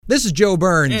This is Joe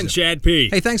Burns. And Chad P.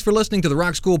 Hey, thanks for listening to the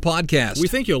Rock School Podcast. We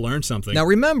think you'll learn something. Now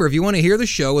remember, if you want to hear the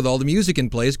show with all the music in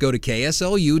place, go to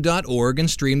kslu.org and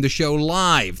stream the show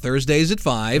live, Thursdays at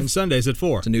 5. And Sundays at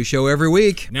 4. It's a new show every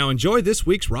week. Now enjoy this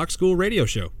week's Rock School radio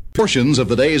show. Portions of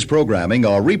the day's programming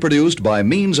are reproduced by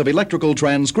means of electrical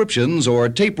transcriptions or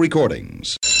tape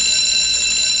recordings.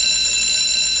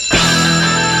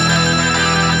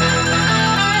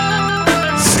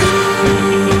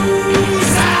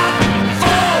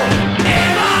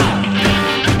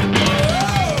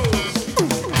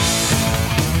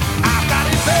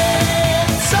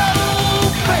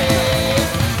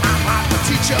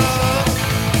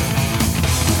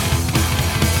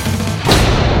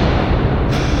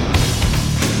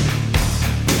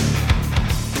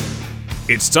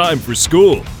 It's time for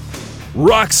school.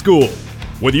 Rock School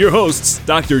with your hosts,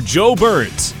 Dr. Joe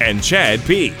Burns and Chad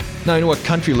P. Now, you know what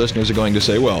country listeners are going to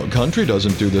say? Well, country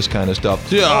doesn't do this kind of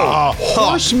stuff.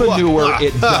 Horse manure,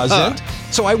 it doesn't.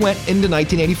 So I went into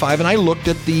 1985 and I looked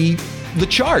at the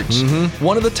charts.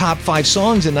 One of the top 5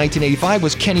 songs in 1985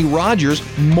 was Kenny Rogers'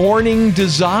 Morning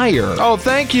Desire. Oh,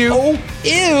 thank you. Oh,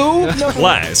 ew. No.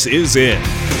 Class is in.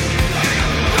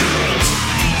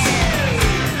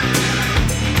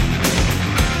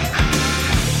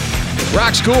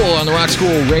 Rock School on the Rock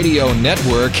School Radio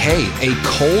Network. Hey, a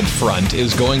cold front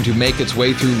is going to make its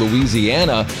way through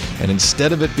Louisiana, and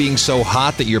instead of it being so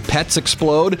hot that your pets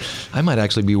explode, I might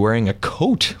actually be wearing a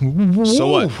coat. So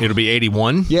what? It'll be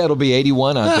 81? Yeah, it'll be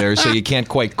 81 out there, so you can't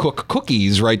quite cook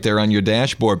cookies right there on your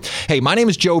dashboard. Hey, my name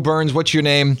is Joe Burns. What's your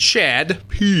name? Chad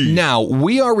P. Now,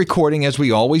 we are recording, as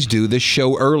we always do, this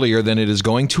show earlier than it is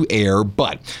going to air,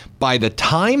 but by the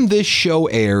time this show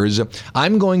airs,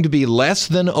 I'm going to be less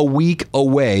than a week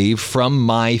away from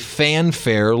my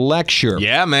fanfare lecture.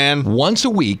 Yeah, man. Once a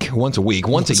week, once a year.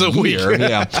 Once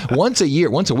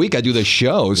a week I do this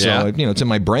show, so it's in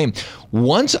my brain.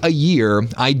 Once a year,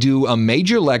 I do a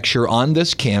major lecture on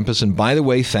this campus, and by the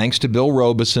way, thanks to Bill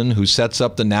Robeson, who sets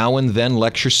up the Now and Then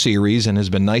lecture series and has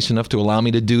been nice enough to allow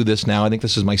me to do this now. I think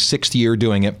this is my 6th year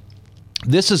doing it.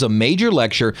 This is a major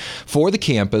lecture for the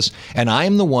campus, and I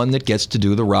am the one that gets to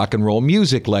do the rock and roll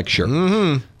music lecture.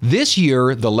 This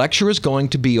year, the lecture is going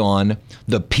to be on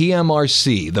the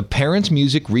PMRC, the Parents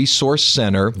Music Resource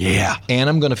Center. Yeah.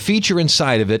 And I'm going to feature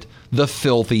inside of it the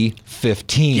Filthy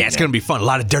 15. Yeah, it's going to be fun. A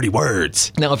lot of dirty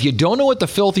words. Now, if you don't know what the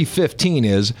Filthy 15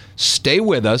 is, stay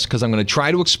with us because I'm going to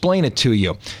try to explain it to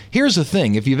you. Here's the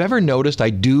thing. If you've ever noticed,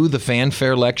 I do the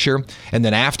fanfare lecture, and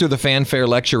then after the fanfare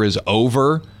lecture is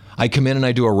over, I come in and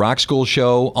I do a Rock School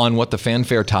show on what the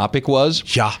fanfare topic was.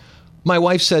 Yeah. My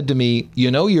wife said to me, you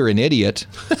know you're an idiot,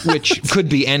 which could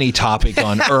be any topic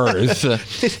on earth.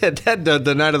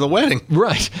 The night of the wedding.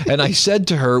 Right. And I said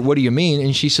to her, what do you mean?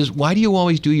 And she says, why do you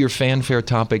always do your fanfare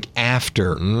topic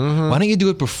after? Why don't you do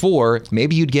it before?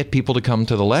 Maybe you'd get people to come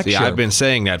to the lecture. See, I've been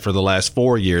saying that for the last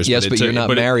 4 years. Yes, but you're not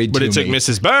married to me. But it took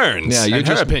Mrs. Burns and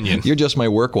her opinion. You're just my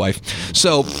work wife.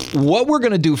 So what we're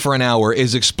going to do for an hour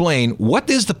is explain what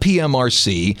is the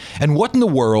PMRC and what in the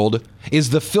world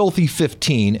is the Filthy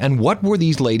 15, and what were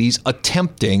these ladies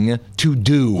attempting to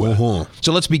do?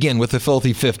 So let's begin with the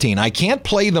Filthy 15. I can't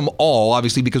play them all,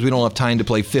 obviously, because we don't have time to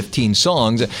play 15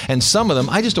 songs, and some of them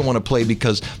I just don't want to play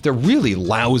because they're really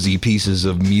lousy pieces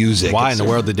of music. Why in the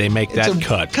world did they make that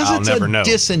cut? I'll never know.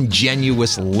 Because it's a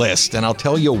disingenuous list, and I'll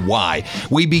tell you why.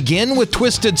 We begin with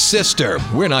Twisted Sister.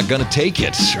 We're not going to take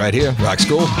it. Right here, Rock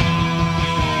School.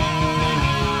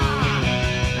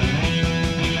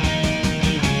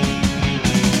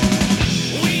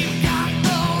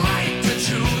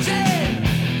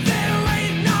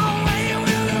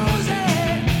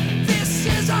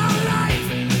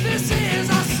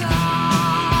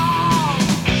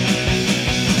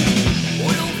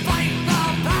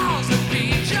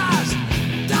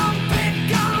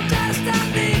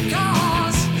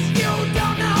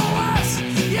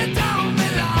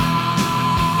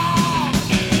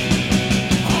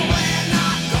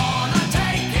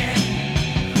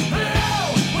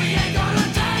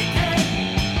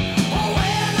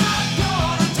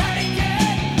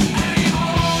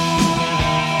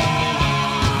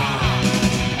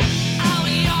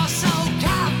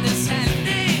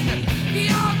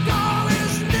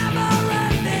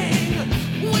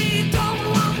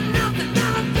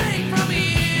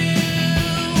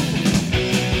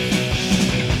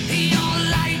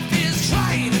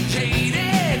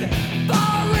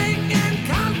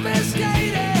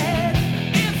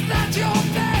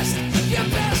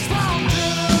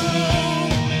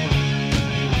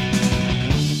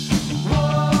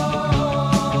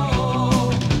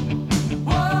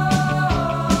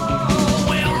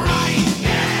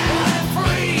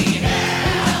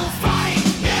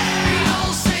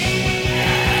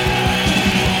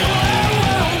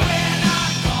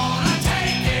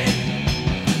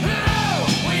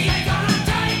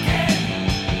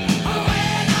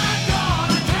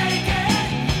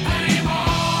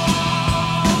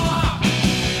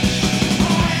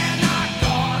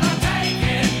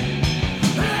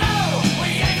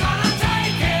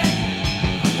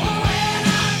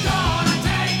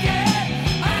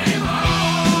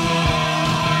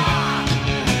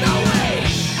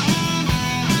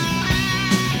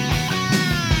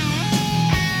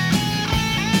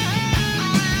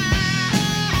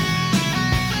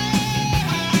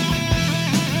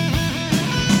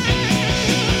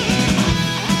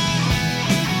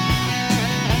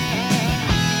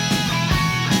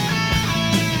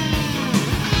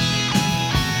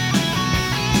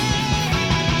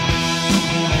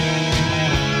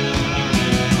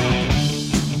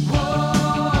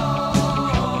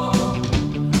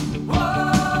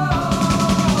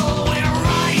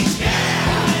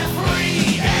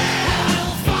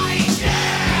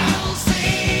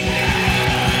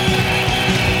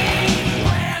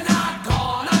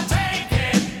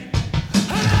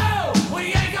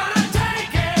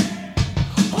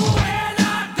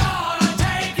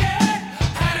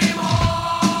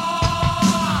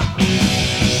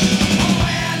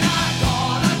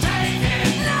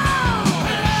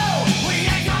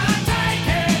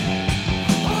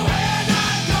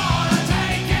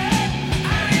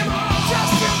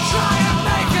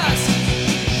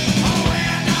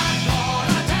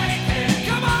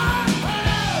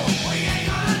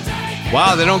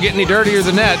 Wow, they don't get any dirtier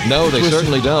than that. No, they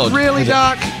certainly don't. Really,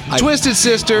 Doc? Twisted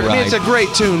Sister. Right. I mean, it's a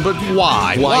great tune, but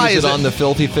why? Why is it on the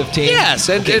Filthy 15? Yes,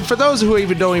 and for those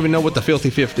who don't even know what the Filthy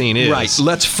 15 is. Right.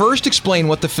 Let's first explain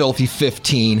what the Filthy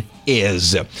 15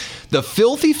 is. The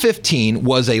Filthy 15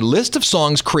 was a list of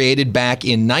songs created back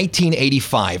in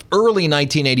 1985, early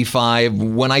 1985.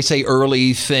 When I say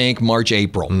early, think March,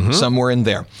 April, somewhere in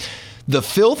there. The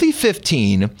Filthy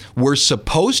 15 were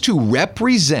supposed to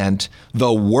represent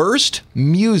the worst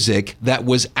music that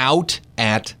was out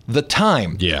at the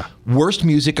time. Yeah. Worst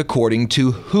music according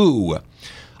to who?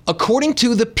 According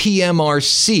to the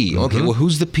PMRC. Okay, well,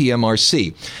 who's the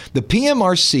PMRC? The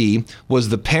PMRC was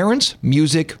the Parents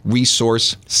Music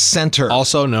Resource Center.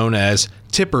 Also known as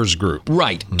Tipper's Group.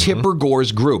 Right, Tipper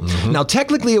Gore's group. Now,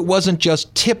 technically, it wasn't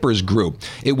just Tipper's group.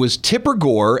 It was Tipper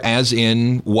Gore, as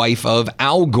in wife of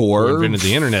Al Gore. Who invented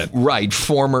the internet. Right,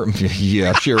 former,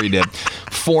 yeah, sure he did.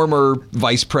 Former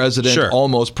vice president,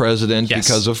 almost president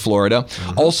because of Florida.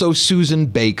 Also, Susan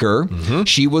Baker.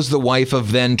 She was the wife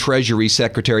of then Treasury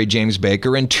Secretary James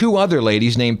Baker, and two other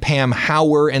ladies named Pam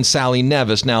Hauer and Sally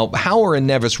Nevis. Now, Hauer and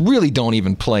Nevis really don't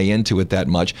even play into it that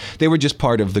much. They were just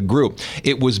part of the group.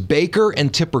 It was Baker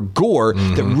and Tipper Gore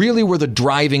that really were the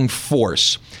driving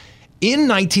force. In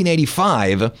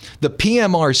 1985, the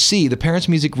PMRC, the Parents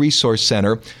Music Resource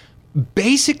Center,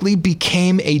 basically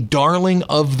became a darling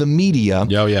of the media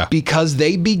because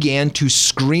they began to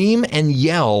scream and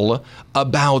yell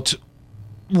about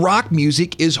rock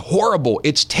music is horrible,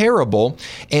 it's terrible,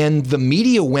 and the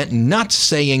media went nuts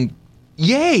saying,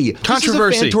 yay!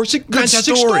 Controversy. This is a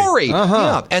fantastic story.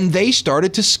 Yeah. And they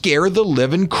started to scare the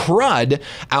living crud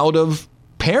out of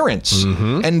parents.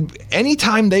 And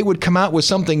anytime they would come out with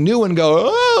something new and go,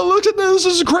 oh, look at this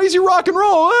is crazy rock and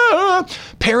roll,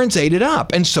 parents ate it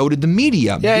up, and so did the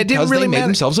media. Yeah, it didn't really made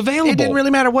themselves available. It didn't really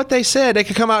matter what they said. They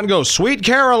could come out and go, Sweet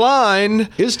Caroline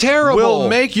is terrible. Will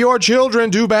make your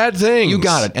children do bad things. You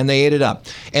got it. And they ate it up.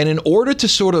 And in order to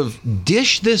sort of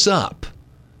dish this up,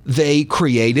 they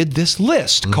created this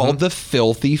list called the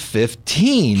Filthy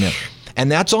 15.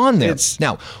 And that's on there.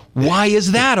 Now, why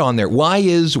is that on there? Why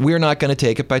is We're Not Gonna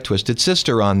Take It by Twisted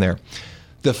Sister on there?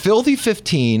 The Filthy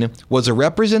 15 was a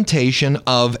representation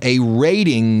of a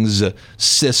ratings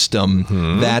system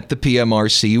that the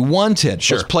PMRC wanted.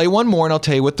 Let's play one more and I'll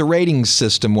tell you what the ratings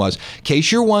system was. In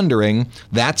case you're wondering,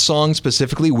 that song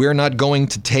specifically, We're Not Going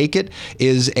to Take It,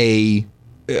 is a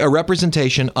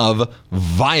representation of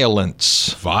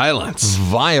violence. Violence.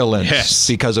 Yes.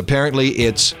 Because apparently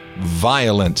it's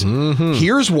violent.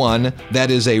 Here's one that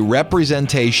is a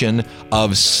representation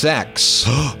of sex.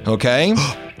 Okay?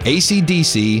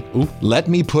 AC/DC, Let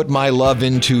Me Put My Love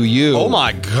Into You. Oh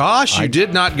my gosh, you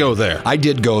did not go there. I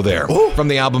did go there. From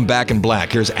the album Back in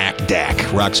Black. Here's Act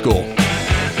Dak, Rock School.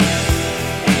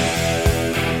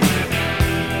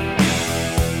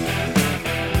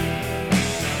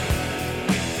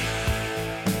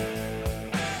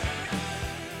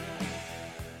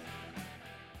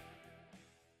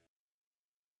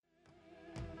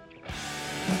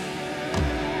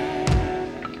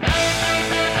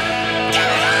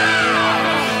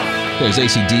 There's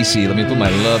AC/DC, Let Me Put My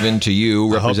Love Into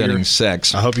You, representing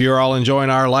sex. I hope you're all enjoying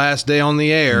our last day on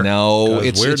the air. No,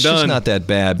 it's just not that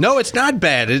bad. No, it's not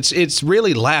bad. It's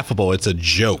really laughable. It's a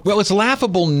joke. Well, it's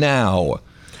laughable now.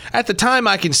 At the time,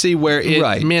 I can see where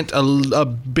it meant a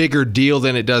bigger deal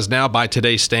than it does now by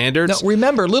today's standards. Now,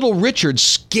 remember, Little Richard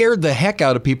scared the heck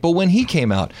out of people when he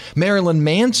came out. Marilyn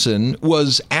Manson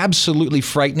was absolutely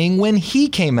frightening when he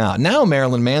came out. Now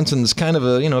Marilyn Manson's kind of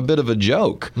a bit of a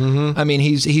joke. I mean,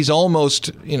 he's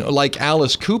almost like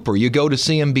Alice Cooper. You go to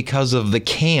see him because of the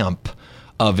camp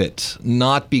of it,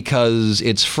 not because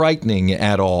it's frightening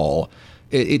at all.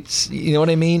 It's, you know what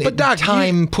I mean? But Doc,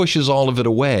 time pushes all of it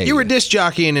away. You were disc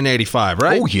jockeying in '85,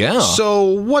 right? Oh, yeah. So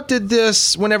what did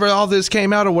whenever all this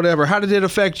came out or whatever, how did it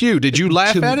affect you? Did you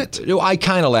laugh at it? I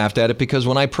kind of laughed at it because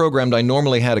when I programmed, I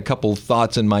normally had a couple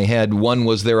thoughts in my head. One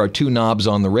was there are two knobs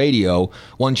on the radio.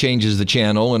 One changes the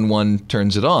channel and one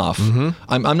turns it off.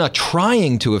 I'm not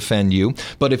trying to offend you,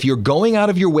 but if you're going out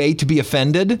of your way to be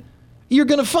offended, you're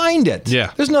going to find it.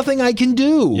 Yeah. There's nothing I can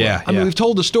do. Yeah. I mean, we've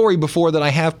told the story before that I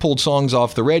have pulled songs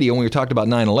off the radio when we talked about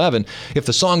 9/11. If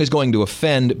the song is going to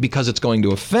offend because it's going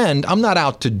to offend, I'm not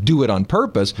out to do it on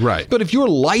purpose. Right. But if your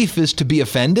life is to be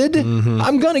offended,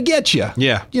 I'm going to get you.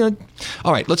 Yeah.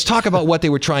 All right, let's talk about what they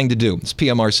were trying to do. It's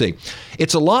PMRC.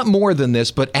 It's a lot more than this,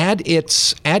 but at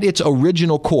its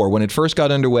original core, when it first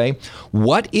got underway,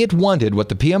 what it wanted, what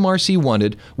the PMRC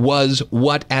wanted, was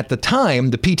what at the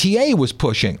time the PTA was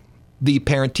pushing. the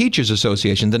Parent Teachers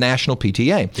Association, the National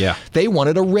PTA. Yeah. They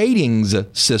wanted a ratings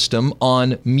system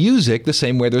on music the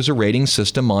same way there's a rating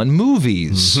system on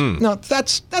movies. Now,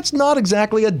 that's not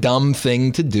exactly a dumb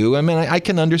thing to do. I mean, I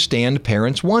can understand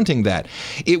parents wanting that.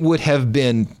 It would have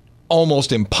been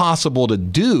almost impossible to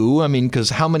do. I mean, because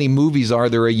how many movies are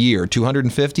there a year?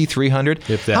 250, 300?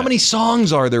 If that. How many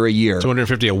songs are there a year?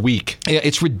 250 a week. Yeah,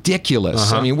 it's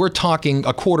ridiculous. I mean, we're talking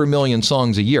 250,000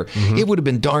 songs a year. It would have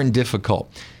been darn difficult.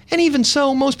 And even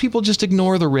so, most people just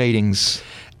ignore the ratings.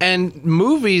 And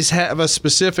movies have a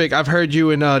specific, I've heard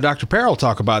you and Dr. Peril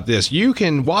talk about this. You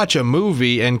can watch a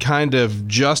movie and kind of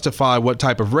justify what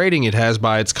type of rating it has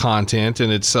by its content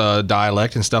and its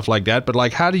dialect and stuff like that. But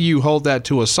like, how do you hold that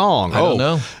to a song? I don't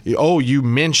know. Oh, you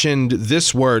mentioned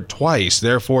this word twice,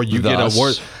 therefore you get a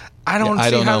word. I don't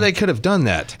see how they could have done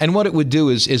that. And what it would do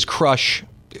is crush.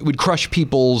 It would crush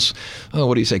people's,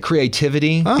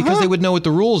 creativity, because they would know what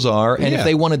the rules are. And if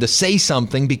they wanted to say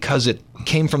something because it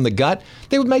came from the gut,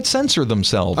 they might censor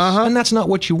themselves. And that's not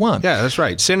what you want. Yeah, that's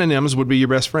right. Synonyms would be your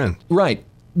best friend. Right.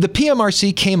 The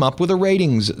PMRC came up with a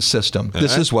ratings system.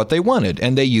 This is what they wanted,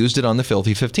 and they used it on the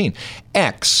Filthy 15.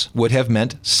 X would have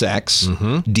meant sex.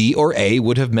 D or A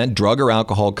would have meant drug or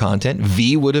alcohol content.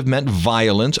 V would have meant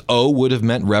violence. O would have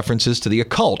meant references to the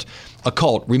occult.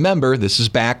 Occult, remember, this is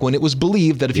back when it was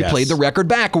believed that if you played the record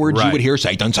backwards, you would hear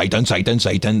Satan, Satan, Satan,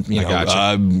 Satan.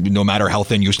 No matter how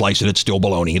thin you slice it, it's still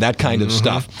baloney. That kind of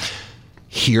stuff.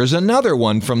 Here's another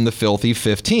one from the Filthy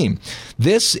 15.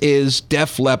 This is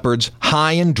Def Leppard's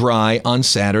High and Dry on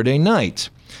Saturday Night.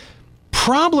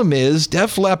 Problem is,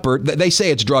 Def Leppard, they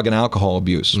say it's drug and alcohol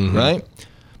abuse, right?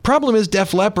 Problem is,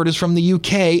 Def Leppard is from the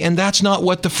UK, and that's not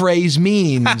what the phrase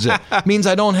means. It means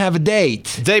I don't have a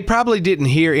date. They probably didn't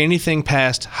hear anything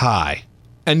past high.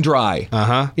 And dry.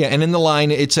 Yeah, and in the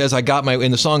line, it says,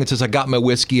 in the song, it says, I got my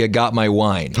whiskey, I got my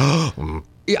wine.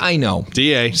 I know.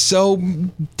 DA. So,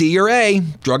 D or A,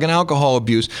 drug and alcohol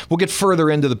abuse. We'll get further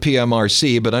into the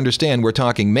PMRC, but understand we're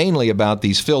talking mainly about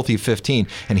these Filthy 15.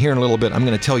 And here in a little bit, I'm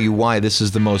going to tell you why this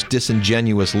is the most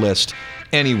disingenuous list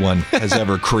anyone has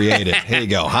ever created. Here you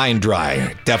go. High and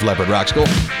Dry. Def Leppard Rock School.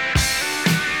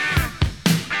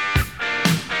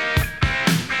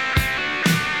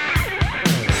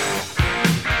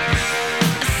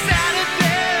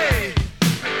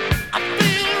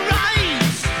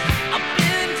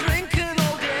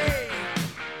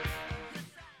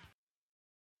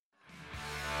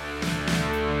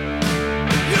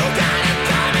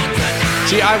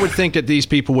 See, I would think that these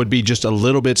people would be just a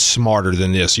little bit smarter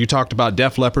than this. You talked about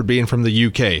Def Leppard being from the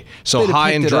UK. So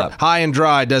High and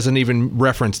Dry doesn't even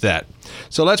reference that.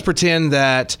 So let's pretend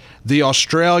that the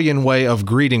Australian way of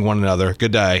greeting one another,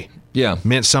 good day,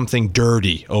 meant something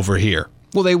dirty over here.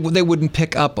 Well, they wouldn't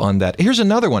pick up on that. Here's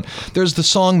another one. There's the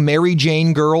song Mary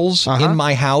Jane Girls, In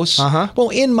My House. Well,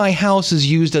 In My House is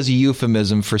used as a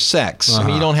euphemism for sex. I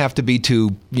mean, you don't have to be too,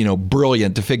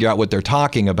 brilliant to figure out what they're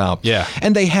talking about. Yeah.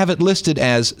 And they have it listed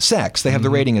as sex. They have the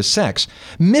rating as sex.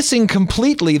 Missing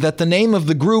completely that the name of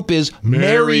the group is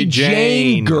Mary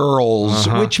Jane Girls,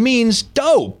 which means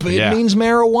dope. It means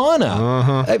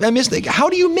marijuana. I miss. How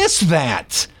do you miss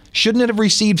that? Shouldn't it have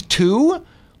received 2?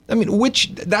 I mean,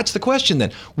 that's the question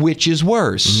then. Which is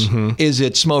worse? Is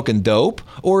it smoking dope,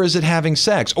 or is it having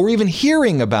sex, or even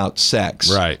hearing about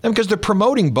sex? Right. And because they're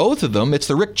promoting both of them. It's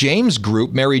the Rick James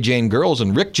group, Mary Jane Girls,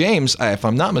 and Rick James, if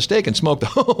I'm not mistaken, smoked a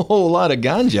whole lot of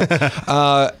ganja.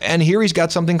 And here he's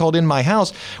got something called In My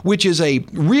House, which is a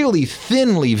really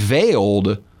thinly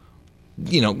veiled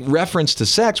reference to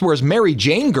sex, whereas Mary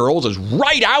Jane Girls is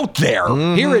right out there.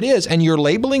 Here it is, and you're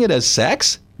labeling it as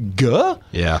sex? Guh?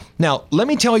 Yeah. Now, let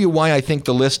me tell you why I think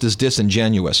the list is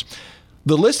disingenuous.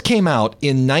 The list came out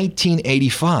in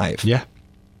 1985. Yeah.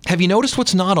 Have you noticed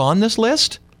what's not on this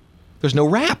list? There's no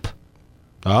rap.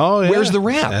 Oh, yeah. Where's the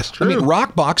rap? That's true. I mean,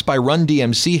 Rockbox by Run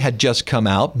DMC had just come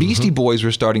out. Beastie Boys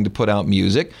were starting to put out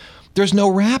music. There's no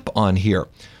rap on here.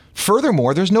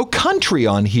 Furthermore, there's no country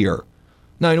on here.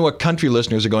 Now, I know what country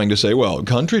listeners are going to say, well,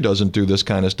 country doesn't do this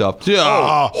kind of stuff.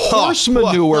 Yeah. Horse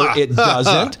manure, it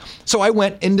doesn't. So I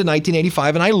went into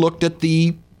 1985 and I looked at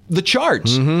the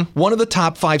charts. One of the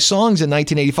top 5 songs in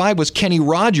 1985 was Kenny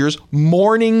Rogers'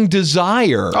 Morning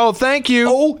Desire. Oh, thank you.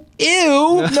 Oh,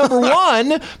 ew, number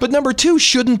 1. But number 2,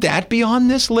 shouldn't that be on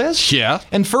this list? Yeah.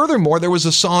 And furthermore, there was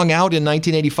a song out in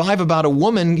 1985 about a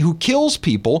woman who kills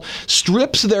people,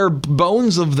 strips their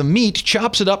bones of the meat,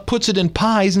 chops it up, puts it in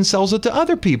pies, and sells it to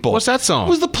other people. What's that song? It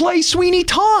was the play Sweeney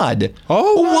Todd.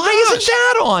 Oh, why isn't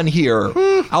that on here?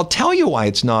 I'll tell you why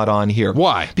it's not on here.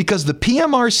 Why? Because the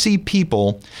PMRC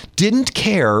people didn't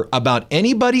care about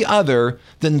anybody other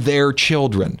than their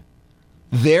children.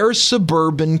 They're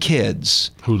suburban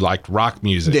kids who liked rock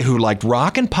music. who liked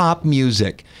rock and pop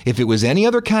music. If it was any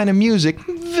other kind of music,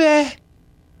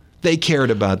 they cared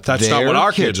about That's not what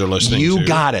our kids are listening to. You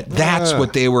got it. That's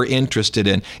what they were interested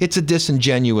in. It's a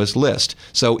disingenuous list.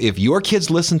 So if your kids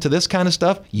listened to this kind of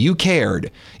stuff, you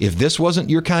cared. If this wasn't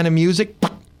your kind of music,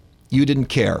 you didn't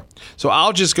care. So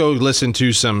I'll just go listen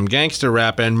to some gangster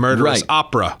rap and murderous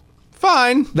opera.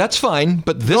 Fine. That's fine,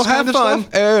 but this Go kind have of fun.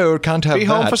 stuff, oh, can't have Be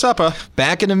that. home for supper.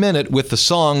 Back in a minute with the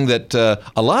song that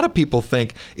a lot of people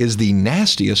think is the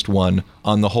nastiest one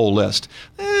on the whole list.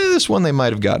 This one they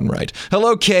might have gotten right.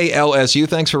 Hello, KLSU.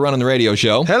 Thanks for running the radio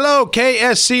show. Hello,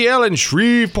 KSCL in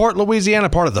Shreveport, Louisiana,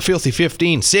 part of the Filthy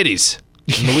 15 cities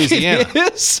in Louisiana.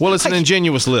 It is? Well, it's an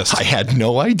ingenuous list. I had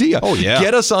no idea. Oh, yeah.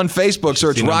 Get us on Facebook.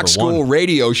 Search the number Rock School one.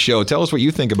 Radio Show. Tell us what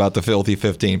you think about the Filthy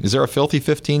 15. Is there a Filthy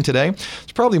 15 today?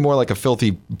 It's probably more like a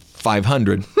Filthy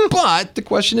 500. But the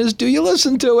question is, do you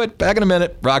listen to it? Back in a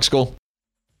minute. Rock School.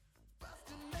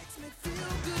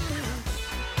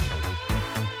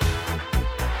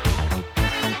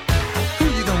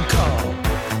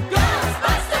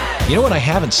 You know what I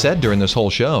haven't said during this whole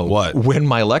show? What? When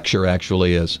my lecture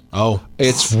actually is. Oh.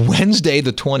 It's Wednesday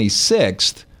the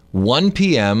 26th, 1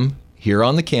 p.m., here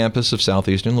on the campus of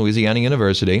Southeastern Louisiana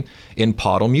University in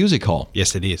Pottle Music Hall.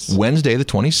 Yes, it is. Wednesday the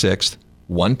 26th,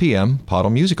 1 p.m., Pottle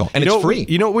Music Hall. And it's free.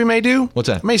 You know what we may do? What's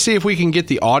that? May see if we can get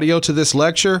the audio to this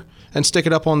lecture and stick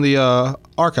it up on the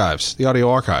archives, the audio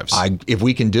archives. If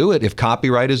we can do it, if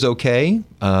copyright is okay,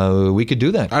 we could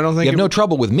do that. I don't think you have it no would-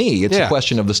 trouble with me. It's a Yeah.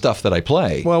 question of the stuff that I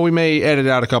play. Well, we may edit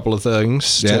out a couple of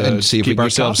things to and see if we keep can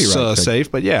get ourselves copyright. safe.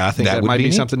 But yeah, I think That that would might be be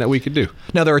neat. something that we could do.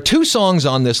 Now, there are two songs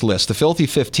on this list, the Filthy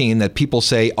 15, that people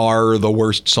say are the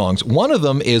worst songs. One of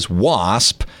them is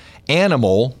Wasp,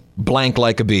 Animal, Blank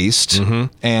Like a Beast,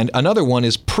 and another one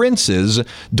is Prince's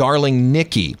Darling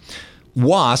Nikki.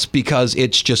 Wasp, because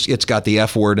it's got the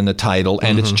F word in the title,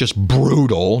 and it's just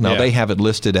brutal. Now, Yeah. they have it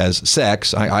listed as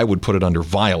sex. I would put it under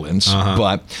violence,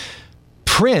 but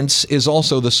Prince is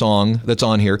also the song that's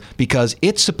on here because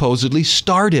it supposedly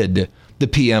started the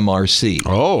PMRC.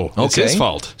 Oh, it's his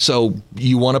fault. So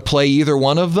you want to play either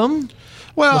one of them?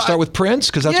 Well, We'll start with Prince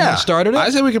because that's when it started it. I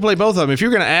say we could play both of them. If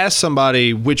you're going to ask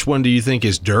somebody which one do you think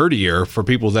is dirtier for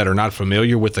people that are not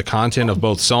familiar with the content of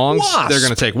both songs, Wasp. they're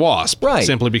going to take Wasp. Right.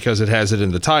 Simply because it has it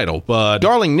in the title. But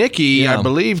Darling Nikki, Yeah. I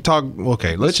believe,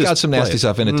 okay, let's It's just got some play nasty it.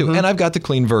 stuff in it too. And I've got the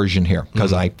clean version here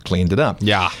because I cleaned it up.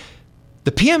 Yeah.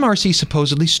 The PMRC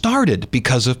supposedly started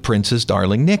because of Prince's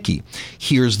Darling Nikki.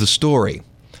 Here's the story.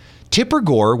 Tipper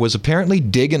Gore was apparently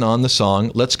digging on the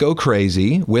song Let's Go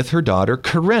Crazy with her daughter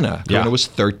Corinna. Yeah. Corinna was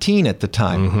 13 at the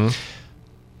time.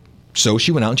 So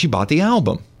she went out and she bought the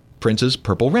album, Prince's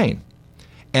Purple Rain.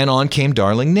 And on came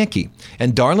Darling Nikki.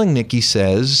 And Darling Nikki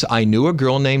says, I knew a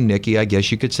girl named Nikki. I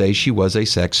guess you could say she was a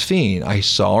sex fiend. I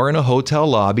saw her in a hotel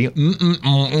lobby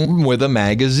with a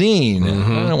magazine.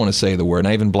 I don't want to say the word.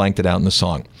 I even blanked it out in the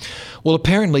song. Well,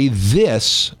 apparently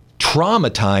this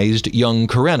traumatized young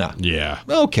Corinna. Yeah.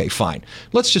 Okay, fine.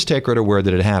 Let's just take her to word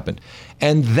that it happened.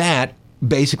 And that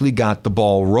basically got the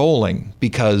ball rolling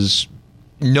because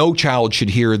no child should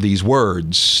hear these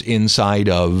words inside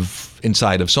of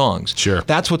songs. Sure.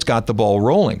 That's what's got the ball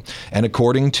rolling. And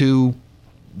according to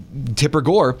Tipper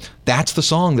Gore, that's the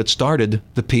song that started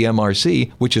the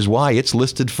PMRC, which is why it's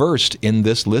listed first in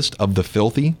this list of the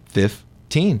Filthy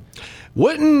 15.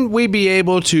 Wouldn't we be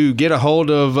able to get a hold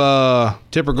of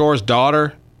Tipper Gore's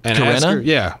daughter and ask Corinna? her?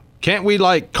 Yeah. Can't we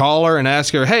call her and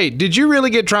ask her, hey, did you really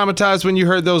get traumatized when you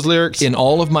heard those lyrics? In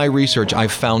all of my research,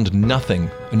 I've found nothing,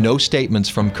 no statements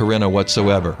from Corinna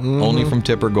whatsoever, only from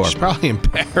Tipper Gore. She's probably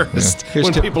embarrassed Here's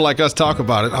when Tip- people like us talk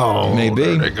about it. Oh, Maybe.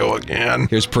 there they go again.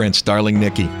 Here's Prince, Darling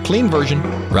Nikki. Clean version,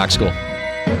 Rock School.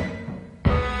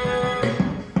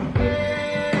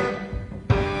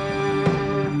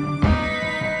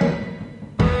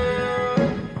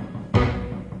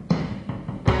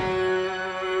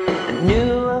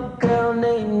 Knew a girl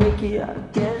named Nikki, I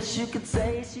guess you could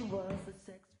say she was a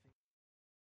sex.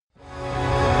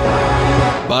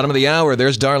 Bottom of the hour,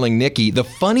 there's Darling Nikki. The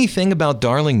funny thing about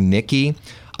Darling Nikki,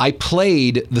 I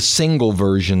played the single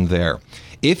version there.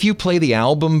 If you play the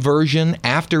album version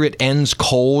after it ends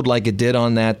cold like it did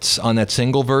on that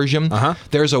single version,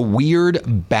 there's a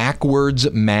weird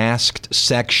backwards masked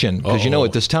section because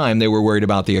at this time they were worried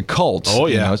about the occult. Oh,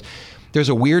 yeah. there's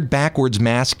a weird backwards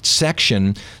masked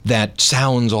section that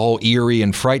sounds all eerie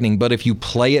and frightening, but if you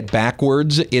play it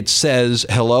backwards, it says,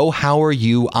 "Hello, how are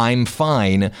you? I'm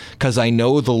fine, because I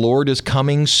know the Lord is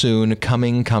coming soon,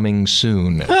 coming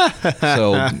soon."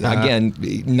 So, again,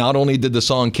 not only did the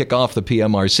song kick off the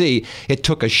PMRC, it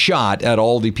took a shot at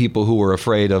all the people who were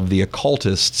afraid of the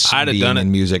occultists being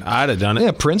in music. I'd have done it.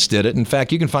 Yeah, Prince did it. In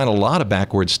fact, you can find a lot of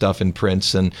backwards stuff in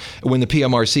Prince. And when the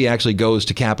PMRC actually goes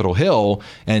to Capitol Hill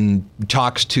and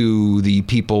talks to the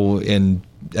people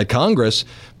at Congress,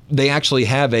 they actually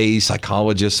have a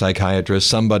psychologist, psychiatrist,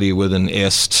 somebody with an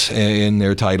ist in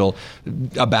their title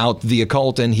about the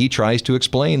occult, and he tries to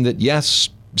explain that, yes,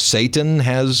 Satan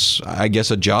has, I guess,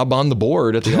 a job on the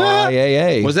board at the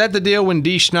RIAA. Was that the deal when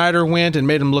Dee Snider went and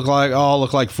made them look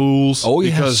like fools? Oh,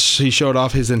 yes. Because he showed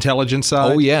off his intelligence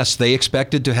side? Oh, yes. They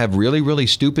expected to have really, really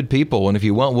stupid people. And if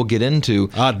you want, we'll get into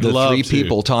the three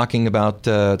people talking about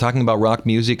rock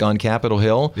music on Capitol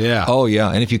Hill. Yeah. Oh,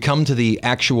 yeah. And if you come to the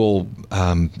actual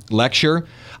lecture,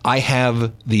 I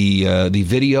have the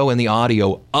video and the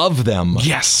audio of them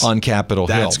on Capitol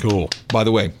Hill. That's cool. By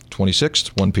the way,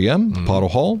 26th, 1 p.m., Pottle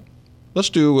Hall. Let's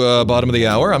do bottom of the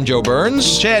hour. I'm Joe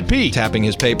Burns. Chad P. Tapping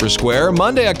his paper square.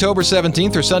 Monday, October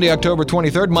 17th or Sunday, October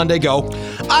 23rd. Monday, go.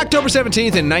 October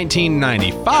 17th in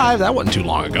 1995. That wasn't too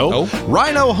long ago. No.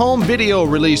 Rhino Home Video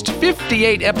released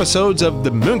 58 episodes of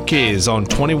The Monkees on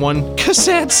 21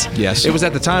 cassettes. Yes. It was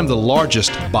at the time the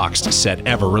largest boxed set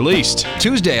ever released.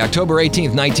 Tuesday, October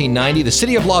 18th, 1990. The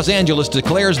city of Los Angeles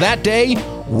declares that day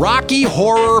Rocky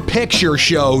Horror Picture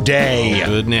Show Day. Oh,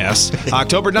 goodness.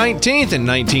 October 19th in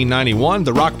 1991,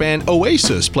 the rock band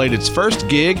Oasis played its first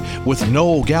gig with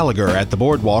Noel Gallagher at the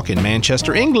Boardwalk in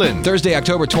Manchester, England. Thursday,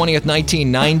 October 20th,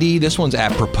 1990. This one's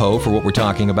apropos for what we're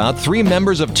talking about. 3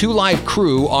 members of Two Live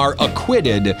Crew are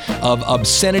acquitted of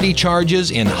obscenity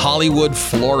charges in Hollywood,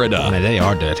 Florida. They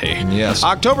are dirty. Yes.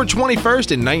 October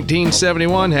 21st in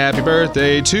 1971, happy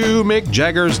birthday to Mick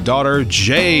Jagger's daughter,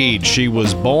 Jade. She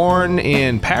was born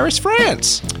in Paris,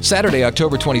 France. Saturday,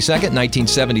 October 22nd,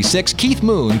 1976, Keith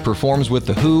Moon performs with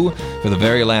The Who for the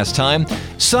very last time.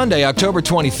 Sunday, October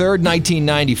 23rd,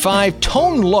 1995,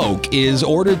 Tone Loc is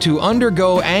ordered to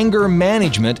undergo anger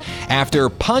management after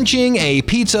punching a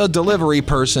pizza delivery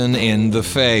person in the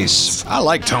face. I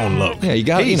like Tone Loc. Yeah, you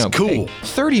got He's cool. Hey,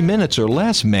 30 minutes or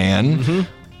less, man. Mm-hmm.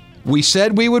 We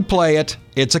said we would play it.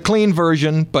 It's a clean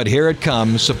version, but here it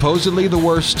comes. Supposedly the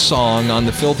worst song on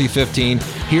the Filthy 15.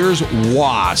 Here's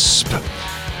Wasp.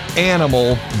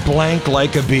 Animal blank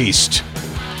like a beast.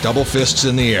 Double fists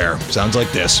in the air. Sounds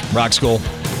like this. Rock School.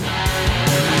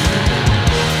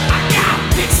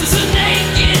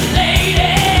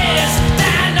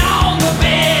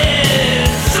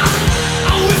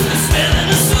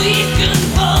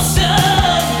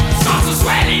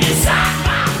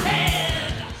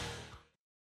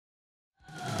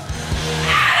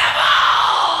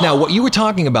 Now, what you were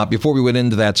talking about before we went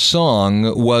into that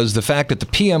song was the fact that the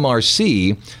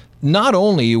PMRC not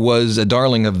only was a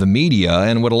darling of the media,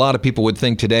 and what a lot of people would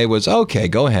think today was, okay,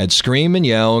 go ahead, scream and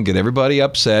yell, get everybody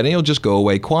upset, and you'll just go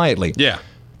away quietly. Yeah.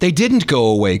 They didn't go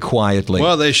away quietly.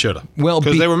 Well, they should have. Well,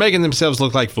 because they were making themselves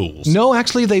look like fools. No,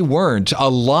 actually, they weren't. A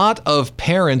lot of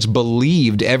parents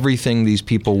believed everything these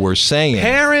people were saying.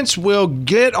 Parents will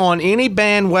get on any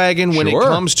bandwagon when it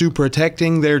comes to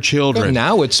protecting their children. And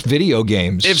now it's video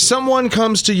games. If someone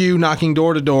comes to you knocking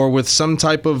door to door with some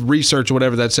type of research or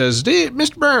whatever that says,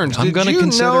 Mr. Burns, did you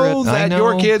know that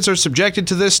your kids are subjected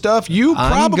to this stuff?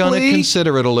 I'm going to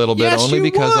consider it a little bit, only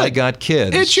because I got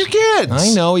kids. It's your kids.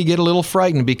 I know, you get a little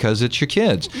frightened because it's your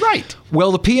kids. Right.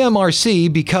 Well, the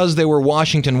PMRC, because they were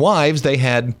Washington wives, they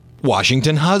had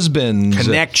Washington husbands.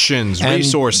 Connections,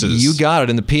 resources. You got it.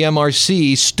 And the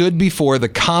PMRC stood before the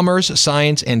Commerce,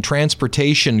 Science, and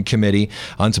Transportation Committee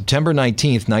on September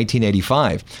 19th,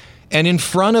 1985. And in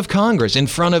front of Congress, in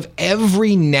front of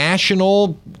every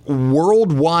national,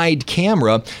 worldwide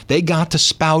camera, they got to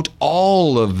spout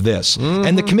all of this. Mm-hmm.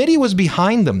 And the committee was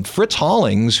behind them. Fritz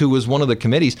Hollings, who was one of the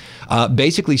committees,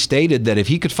 basically stated that if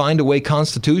he could find a way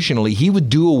constitutionally, he would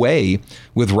do away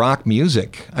with rock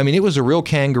music. I mean, it was a real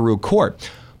kangaroo court.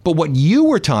 But what you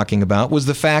were talking about was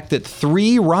the fact that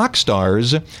 3 rock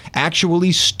stars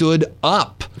actually stood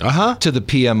up to the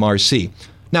PMRC.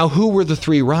 Now, who were the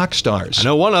 3 rock stars? I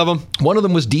know one of them. One of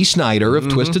them was Dee Snider of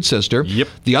Twisted Sister. Yep.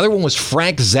 The other one was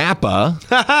Frank Zappa,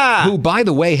 who, by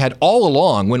the way, had all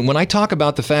along, when I talk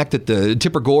about the fact that the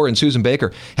Tipper Gore and Susan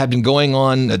Baker had been going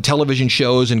on television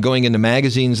shows and going into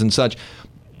magazines and such,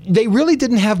 they really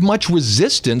didn't have much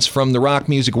resistance from the rock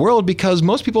music world because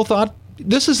most people thought,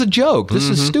 this is a joke. This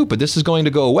is stupid. This is going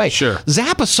to go away. Sure.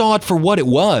 Zappa saw it for what it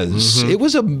was. It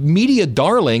was a media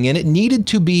darling, and it needed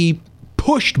to be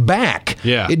pushed back.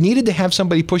 Yeah. It needed to have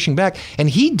somebody pushing back, and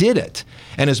he did it.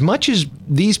 And as much as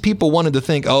these people wanted to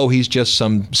think, oh, he's just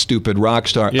some stupid rock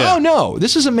star. Yeah. Oh, no.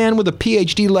 This is a man with a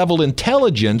PhD-level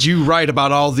intelligence. You write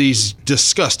about all these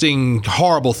disgusting,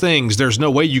 horrible things. There's no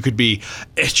way you could be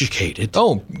educated.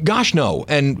 Oh, gosh, no.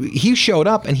 And he showed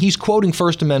up, and he's quoting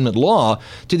First Amendment law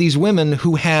to these women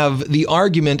who have the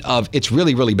argument of it's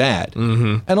really, really bad.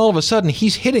 Mm-hmm. And all of a sudden,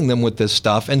 he's hitting them with this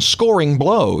stuff and scoring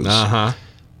blows. Uh-huh.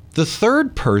 The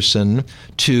third person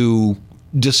to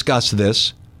discuss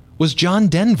this was John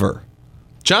Denver.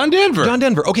 John Denver. John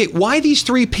Denver. Okay, why these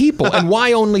three people, and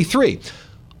why only three?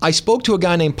 I spoke to a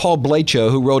guy named Paul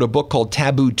Blecha who wrote a book called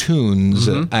Taboo Tunes,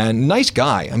 and nice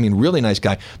guy. I mean, really nice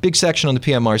guy. Big section on the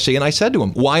PMRC, and I said to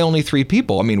him, why only three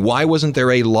people? I mean, why wasn't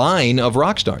there a line of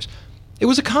rock stars? It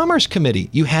was a Commerce Committee.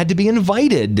 You had to be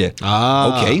invited.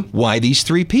 Okay, why these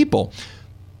three people?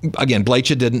 Again,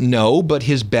 Blecha didn't know, but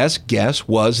his best guess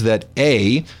was that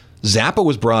A, Zappa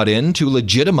was brought in to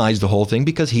legitimize the whole thing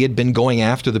because he had been going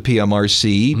after the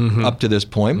PMRC up to this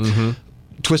point.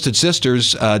 Twisted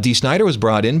Sisters, Dee Snider was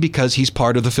brought in because he's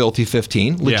part of the Filthy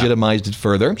 15, legitimized it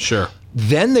further. Sure.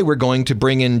 Then they were going to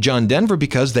bring in John Denver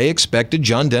because they expected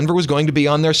John Denver was going to be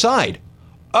on their side.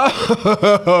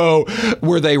 Oh,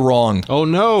 were they wrong? Oh,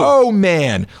 no. Oh,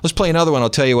 man. Let's play another one. I'll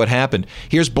tell you what happened.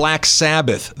 Here's Black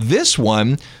Sabbath. This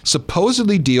one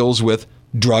supposedly deals with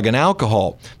drug and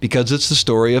alcohol because it's the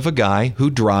story of a guy who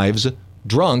drives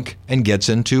drunk and gets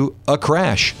into a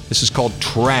crash. This is called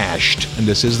Trashed, and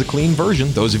this is the clean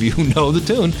version. Those of you who know the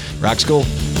tune, Rock School.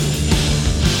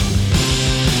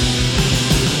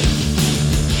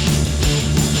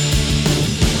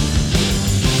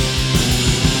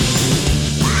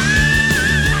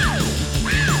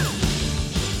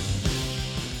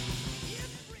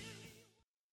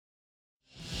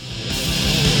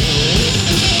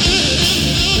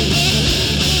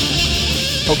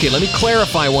 Okay, let me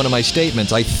clarify one of my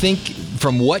statements. I think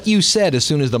from what you said as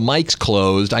soon as the mics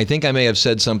closed, I think I may have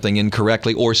said something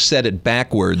incorrectly or said it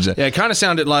backwards. Yeah, it kind of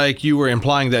sounded like you were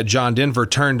implying that John Denver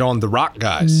turned on the rock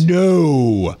guys.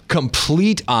 No.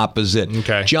 Complete opposite.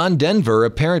 Okay. John Denver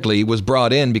apparently was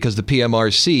brought in because the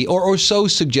PMRC, or so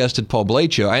suggested Paul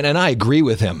Blecha, and I agree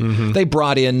with him. They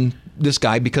brought in this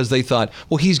guy because they thought,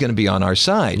 well, he's going to be on our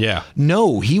side. Yeah.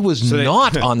 No, he was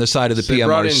not on the side of the So PMRC. they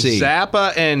brought in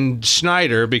Zappa and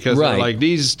Snyder because they're Right. like,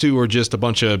 these two are just a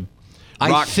bunch of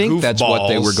rock I think that's what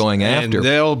they were going after. And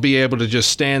they'll be able to just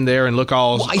stand there and look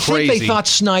all I crazy. think they thought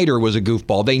Snyder was a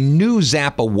goofball. They knew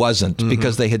Zappa wasn't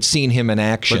because they had seen him in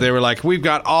action. But they were like, we've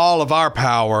got all of our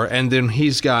power, and then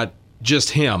he's got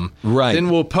just him. Right. Then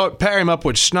we'll pair him up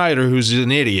with Snyder, who's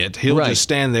an idiot. He'll Right. just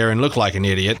stand there and look like an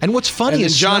idiot. And what's funny and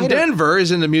is John Snyder- Denver is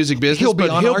in the music business, he'll be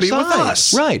but on he'll our be side. with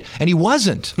us. Right. And he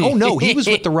wasn't. Oh, no, he was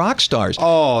with the rock stars.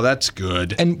 Oh, that's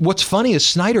good. And what's funny is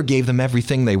Snyder gave them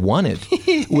everything they wanted,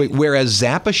 whereas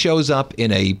Zappa shows up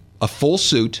in a full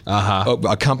suit,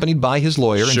 accompanied by his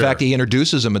lawyer. Sure. In fact, he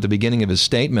introduces him at the beginning of his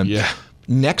statement. Yeah.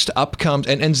 Next up comes,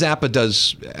 and Zappa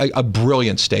does a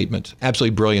brilliant statement,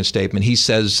 absolutely brilliant statement. He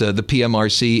says the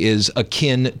PMRC is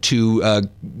akin to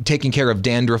taking care of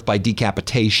dandruff by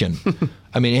decapitation.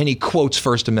 I mean, and he quotes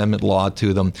First Amendment law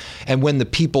to them. And when the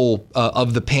people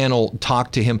of the panel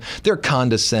talk to him, they're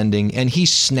condescending, and he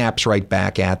snaps right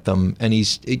back at them, and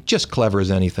he's just clever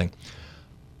as anything.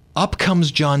 Up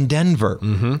comes John Denver.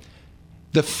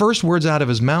 The first words out of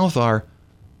his mouth are,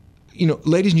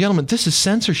 ladies and gentlemen, this is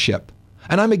censorship.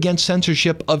 And I'm against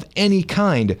censorship of any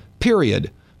kind,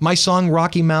 period. My song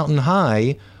Rocky Mountain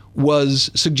High was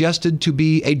suggested to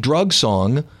be a drug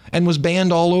song and was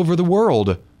banned all over the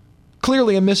world.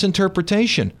 Clearly a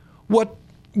misinterpretation. What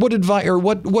advice, or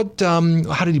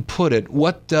how did he put it?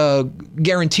 What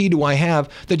guarantee do I have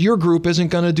that your group isn't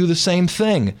going to do the same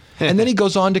thing? And then he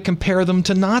goes on to compare them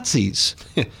to Nazis.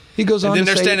 He goes on and then to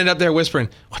they're say, standing up there whispering,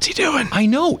 what's he doing? I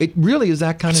know. It really is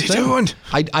that kind What's of he thing. doing?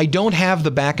 I don't have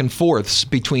the back and forths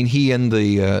between he and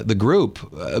the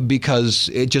group because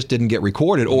it just didn't get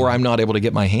recorded, or I'm not able to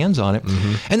get my hands on it.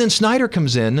 And then Snyder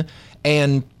comes in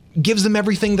and gives them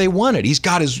everything they wanted. He's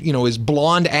got his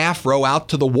blonde afro out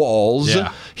to the walls.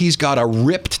 Yeah. He's got a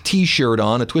ripped T-shirt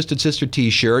on, a Twisted Sister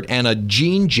T-shirt, and a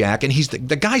jean jacket. And he's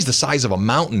the guy's the size of a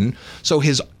mountain, so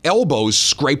his elbows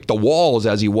scrape the walls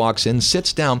as he walks in,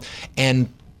 sits down,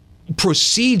 and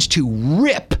proceeds to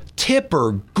rip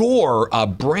Tipper Gore a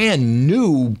brand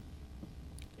new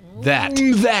that.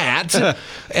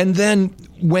 And then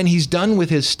when he's done with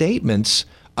his statements,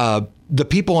 the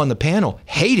people on the panel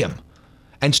hate him.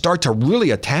 and start to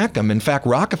really attack him. In fact,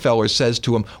 Rockefeller says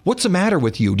to him, "What's the matter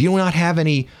with you? Do you not have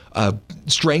any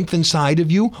strength inside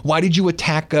of you? Why did you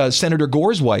attack Senator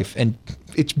Gore's wife?" And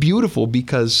it's beautiful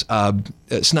because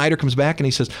Snyder comes back and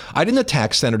he says, "I didn't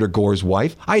attack Senator Gore's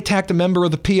wife. I attacked a member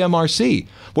of the PMRC."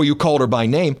 "Well, you called her by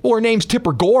name." "Well, her name's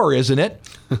Tipper Gore, isn't it?"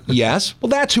 "Yes." "Well,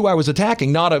 that's who I was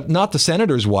attacking, not the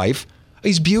senator's wife."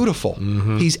 He's beautiful.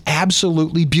 He's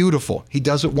absolutely beautiful. He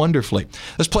does it wonderfully.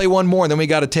 Let's play one more, and then we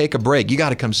got to take a break. You got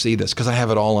to come see this because I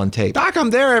have it all on tape. Doc, I'm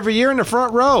there every year in the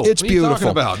front row. It's what are you beautiful. talking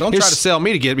about? Don't try to sell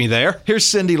me to get me there. Here's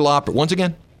Cyndi Lauper. Once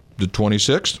again, the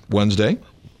 26th, Wednesday,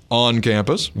 on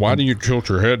campus. Why do you tilt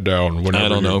your head down whenever I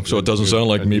don't know, so it doesn't sound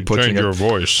like me pushing your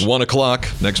voice. 1 o'clock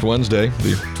next Wednesday,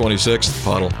 the 26th,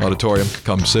 Pottle Auditorium.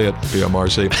 Come see it,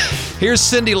 PMRC. Here's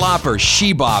Cyndi Lauper,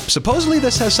 She Bop. Supposedly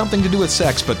this has something to do with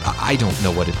sex, but I don't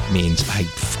know what it means.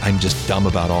 I'm just dumb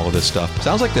about all of this stuff.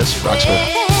 Sounds like this,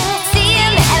 Rockstar.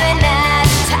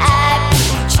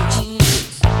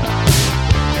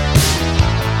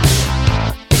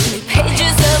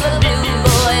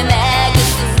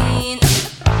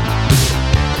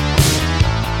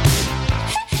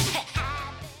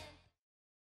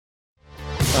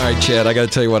 All right, Chad, I got to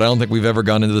tell you what, I don't think we've ever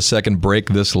gone into the second break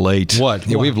this late. What?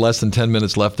 Yeah, we have less than 10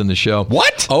 minutes left in the show.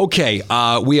 What? Okay,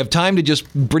 we have time to just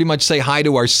pretty much say hi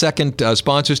to our second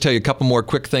sponsors, tell you a couple more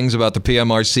quick things about the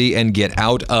PMRC, and get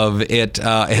out of it.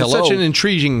 Hello. It's such an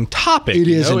intriguing topic. It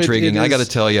is intriguing. It I got to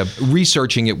tell you,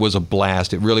 researching it was a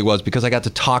blast. It really was, because I got to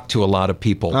talk to a lot of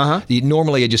people.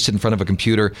 Normally, I just sit in front of a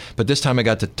computer, but this time I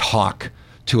got to talk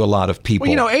to a lot of people.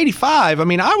 Well, 85, I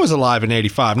mean, I was alive in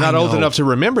 85. Not old enough to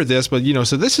remember this, but,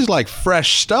 so this is like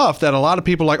fresh stuff that a lot of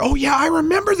people are like, oh, yeah, I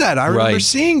remember that. I remember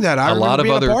seeing that. I remember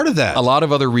being a part of that. A lot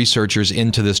of other researchers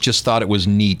into this just thought it was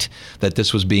neat that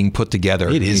this was being put together.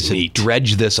 It is neat.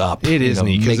 Dredge this up. It is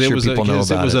neat, because it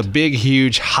was a big,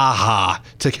 huge ha-ha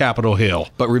to Capitol Hill.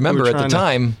 But remember, at the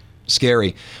time,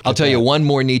 scary. I'll tell you one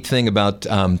more neat thing about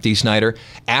Dee Snider.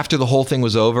 After the whole thing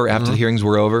was over, after the hearings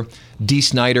were over, Dee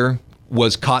Snider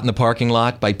was caught in the parking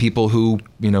lot by people who,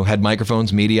 had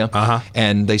microphones, media.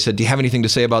 And they said, "Do you have anything to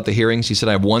say about the hearings?" He said,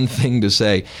 "I have one thing to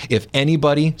say. If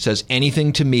anybody says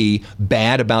anything to me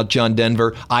bad about John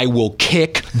Denver, I will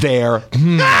kick their..."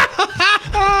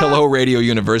 Hello, Radio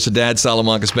Universidad,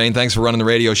 Salamanca, Spain. Thanks for running the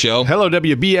radio show. Hello,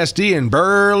 WBSD in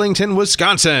Burlington,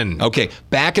 Wisconsin. Okay,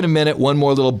 back in a minute. One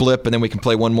more little blip, and then we can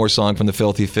play one more song from the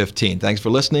Filthy 15. Thanks for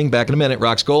listening. Back in a minute.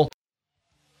 Rock School.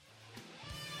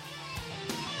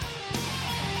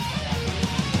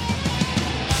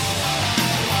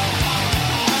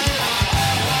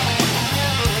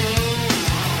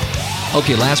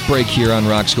 Okay, last break here on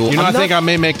Rock School. I think I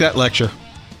may make that lecture.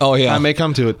 Oh, yeah. I may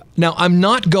come to it. Now, I'm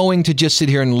not going to just sit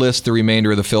here and list the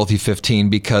remainder of the Filthy 15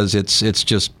 because it's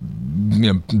just,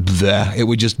 it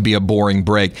would just be a boring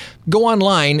break. Go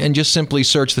online and just simply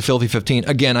search the Filthy 15.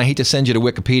 Again, I hate to send you to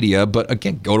Wikipedia, but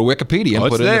again, go to Wikipedia and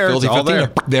put in the Filthy 15.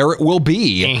 There it will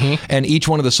be. And each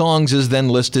one of the songs is then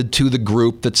listed to the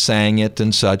group that sang it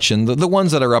and such. And the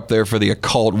ones that are up there for the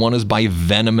occult, one is by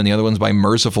Venom and the other one's by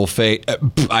Merciful Fate.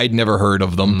 I'd never heard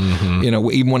of them.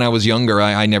 Even when I was younger,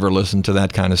 I never listened to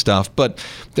that kind of stuff. But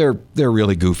they're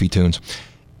really goofy tunes.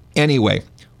 Anyway,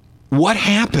 what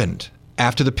happened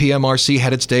after the PMRC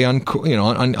had its day on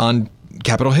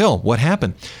Capitol Hill? What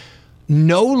happened?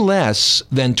 No less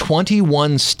than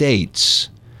 21 states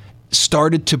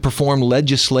started to perform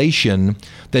legislation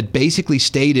that basically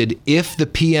stated if the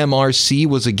PMRC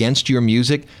was against your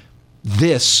music,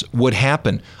 this would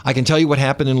happen. I can tell you what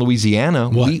happened in Louisiana.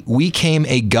 We came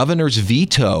a governor's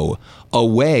veto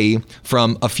away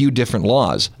from a few different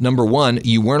laws. Number one,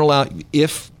 you weren't allowed,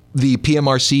 if the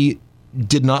PMRC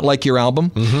did not like your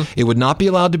album, it would not be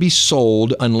allowed to be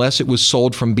sold unless it was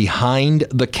sold from behind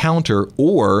the counter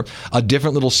or a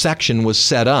different little section was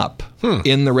set up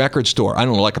in the record store. I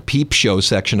don't know, like a peep show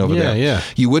section over there. Yeah.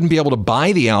 You wouldn't be able to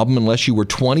buy the album unless you were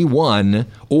 21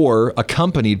 or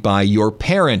accompanied by your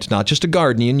parent, not just a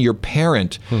guardian, your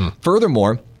parent.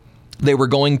 Furthermore, they were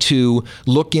going to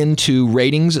look into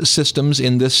ratings systems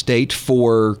in this state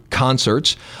for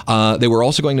concerts. They were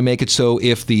also going to make it so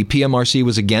if the PMRC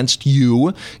was against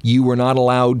you, you were not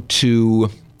allowed to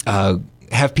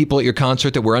have people at your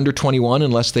concert that were under 21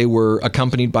 unless they were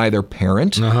accompanied by their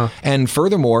parent. And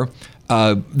furthermore,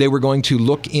 they were going to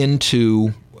look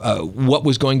into what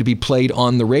was going to be played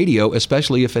on the radio,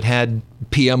 especially if it had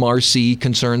PMRC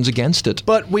concerns against it.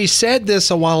 But we said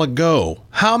this a while ago.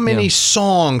 How many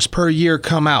songs per year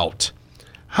come out?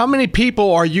 How many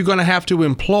people are you going to have to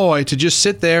employ to just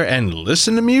sit there and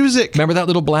listen to music? Remember that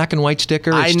little black and white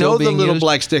sticker? I know the little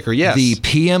black sticker, yes. The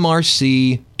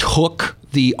PMRC took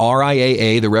the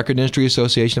RIAA, the Record Industry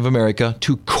Association of America,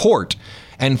 to court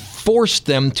and forced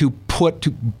them to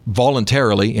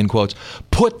voluntarily, in quotes,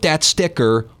 put that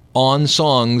sticker on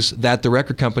songs that the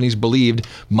record companies believed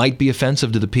might be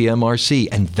offensive to the PMRC.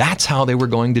 And that's how they were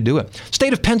going to do it.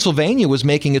 State of Pennsylvania was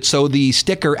making it so the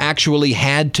sticker actually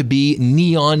had to be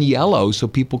neon yellow so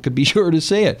people could be sure to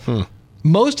see it.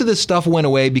 Most of this stuff went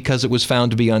away because it was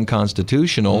found to be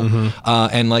unconstitutional.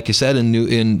 And like you said,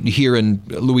 here in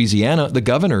Louisiana, the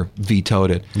governor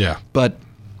vetoed it. Yeah. But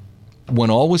when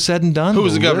all was said and done, who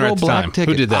was the governor at the time? Ticket,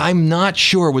 who did that? I'm not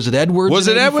sure. Was it Edwards? Was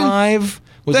it Edwin?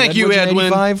 Thank you,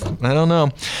 Edwin. I don't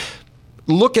know.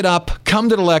 Look it up. Come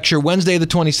to the lecture Wednesday the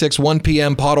 26th, 1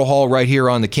 p.m. Pottle Hall right here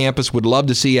on the campus. Would love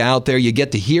to see you out there. You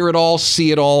get to hear it all,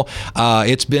 see it all.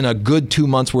 It's been a good 2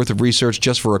 months worth of research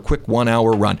just for a quick 1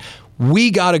 hour run. We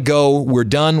got to go. We're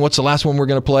done. What's the last one we're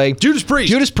going to play? Judas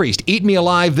Priest. Judas Priest. Eat Me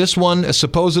Alive. This one is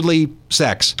supposedly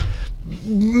sex.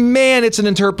 Man, it's an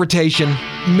interpretation.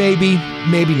 Maybe,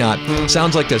 maybe not.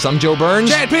 Sounds like this. I'm Joe Burns.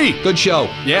 Chad P. Good show.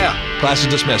 Yeah. Class is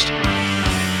dismissed.